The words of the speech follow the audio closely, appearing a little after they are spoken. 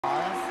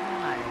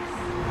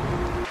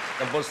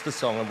And what's the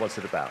song and what's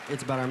it about?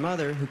 It's about our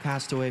mother who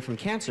passed away from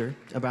cancer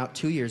about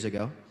 2 years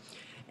ago.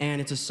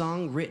 And it's a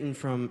song written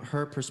from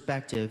her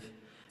perspective,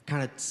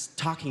 kind of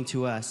talking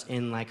to us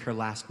in like her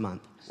last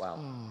month.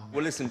 Wow.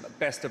 Well, listen,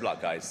 best of luck,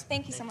 guys.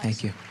 Thank you so much.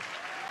 Thank you.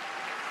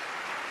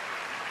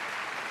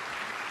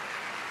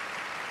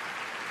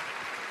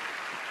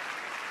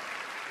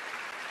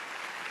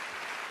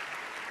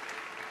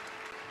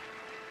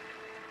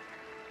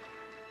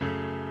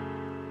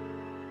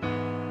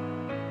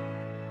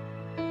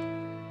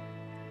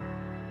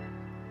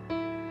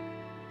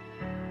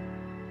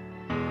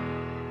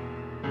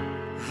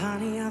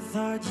 Honey, I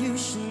thought you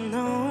should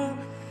know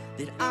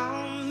that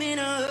I'm in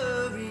a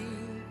hurry.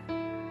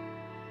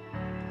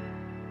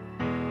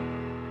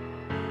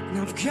 And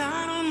I've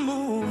gotta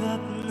move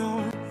up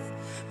north,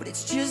 but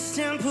it's just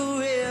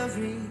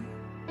temporary.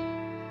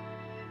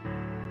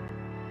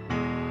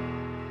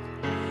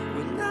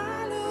 When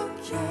I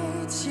look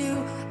at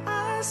you,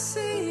 I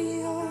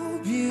see your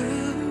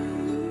beauty.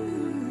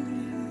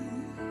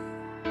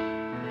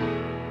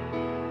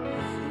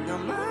 Now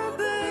my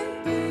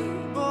baby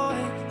boy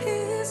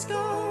is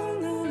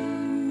gonna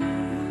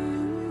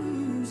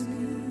lose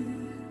me.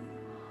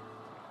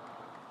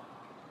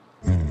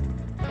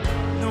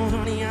 No,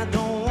 honey, I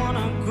don't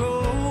wanna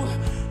go.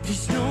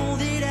 Please know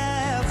that I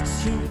have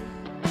to.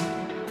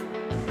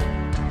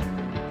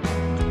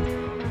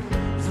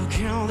 Look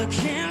how the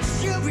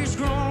cancer is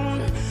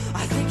grown.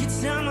 I think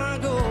it's time I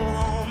go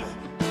home.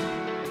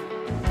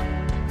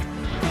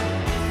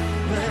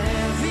 But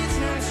if it's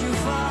not too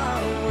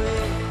far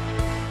away,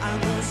 I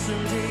know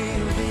someday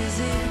you'll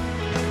visit.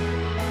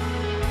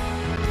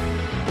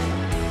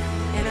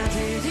 And I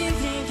didn't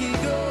think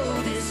you'd go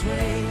this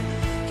way.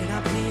 Can I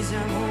please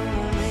have one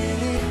more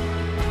minute?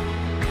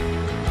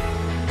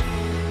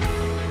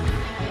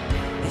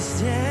 This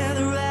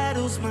tether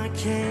rattles my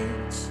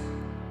cage.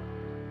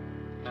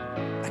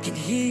 I can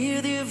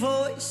hear their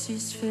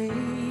voices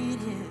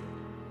fading.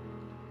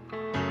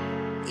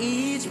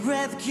 Each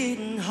breath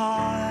getting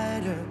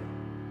harder.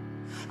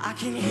 I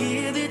can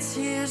hear the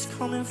tears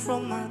coming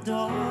from my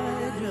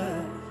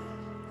daughter.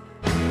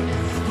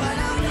 But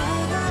I know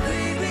my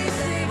babies,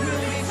 they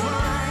will be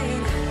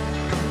fine.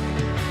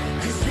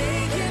 'Cause they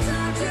can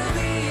talk to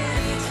me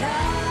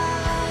anytime.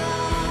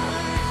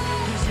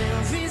 'Cause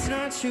if it's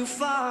not too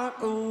far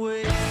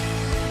away,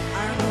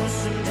 I know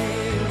someday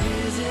you'll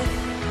visit.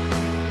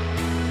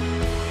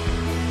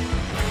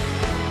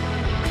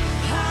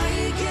 I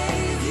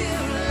gave you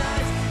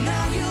life,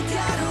 now you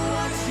gotta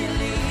watch it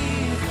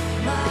leave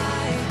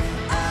my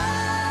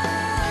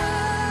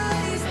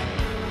eyes.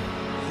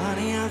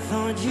 Honey, I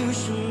thought you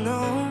should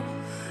know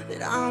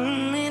that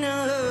I'm in a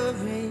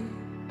hurry.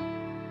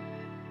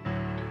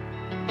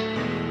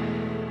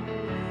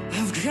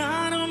 I've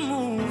gotta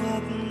move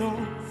up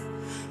north,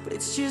 but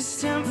it's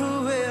just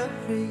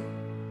temporary.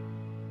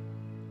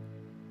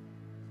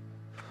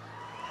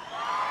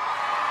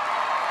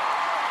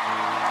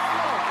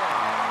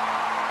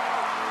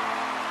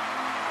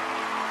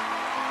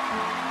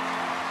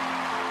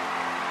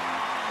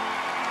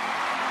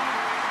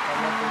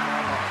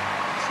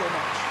 So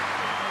much.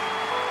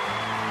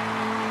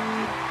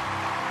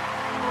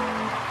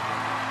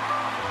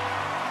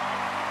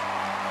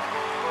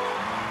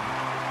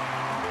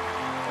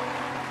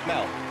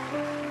 Mel.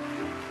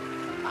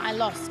 I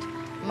lost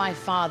my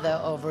father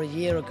over a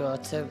year ago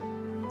to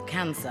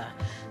cancer,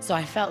 so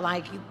I felt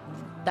like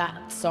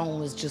that song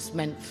was just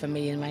meant for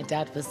me, and my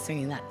dad was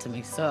singing that to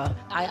me, so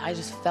I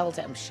just felt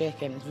it. I'm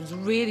shaking. It was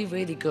really,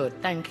 really good.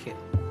 Thank you.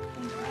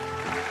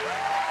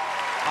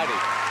 Heidi.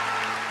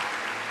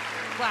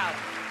 Wow.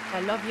 I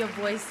love your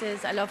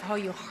voices. I love how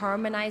you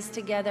harmonize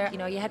together. You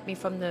know, you had me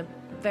from the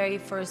very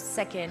first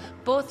second.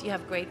 Both you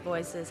have great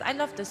voices. I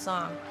love the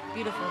song.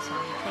 Beautiful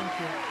song. Thank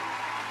you.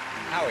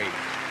 Howie.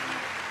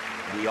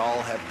 We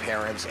all have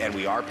parents, and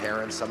we are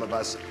parents, some of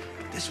us.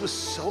 This was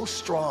so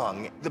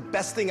strong. The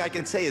best thing I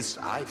can say is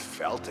I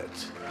felt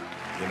it,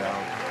 you know?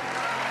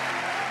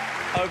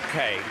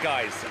 Okay,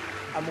 guys,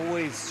 I'm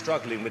always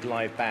struggling with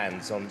live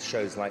bands on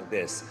shows like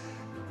this.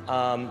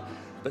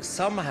 But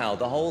somehow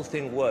the whole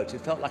thing worked.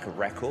 It felt like a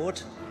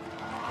record.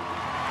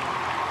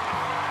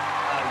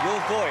 Your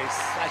voice,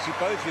 actually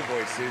both your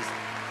voices,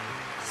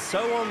 so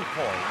on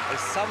point. There's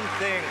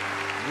something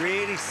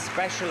really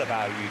special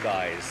about you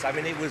guys. I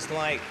mean, it was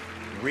like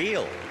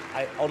real.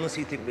 I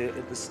honestly think we're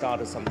at the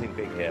start of something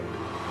big here.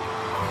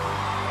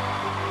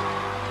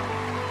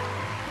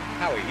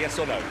 Howie, yes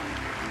or no?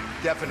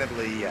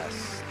 Definitely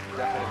yes.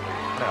 Definitely.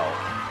 Mel?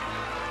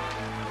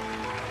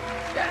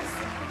 Yes.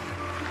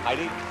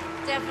 Heidi?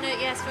 Definite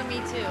yes for me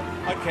too.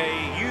 Okay,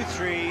 you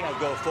three have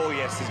got 4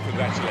 yeses.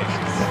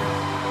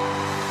 Congratulations.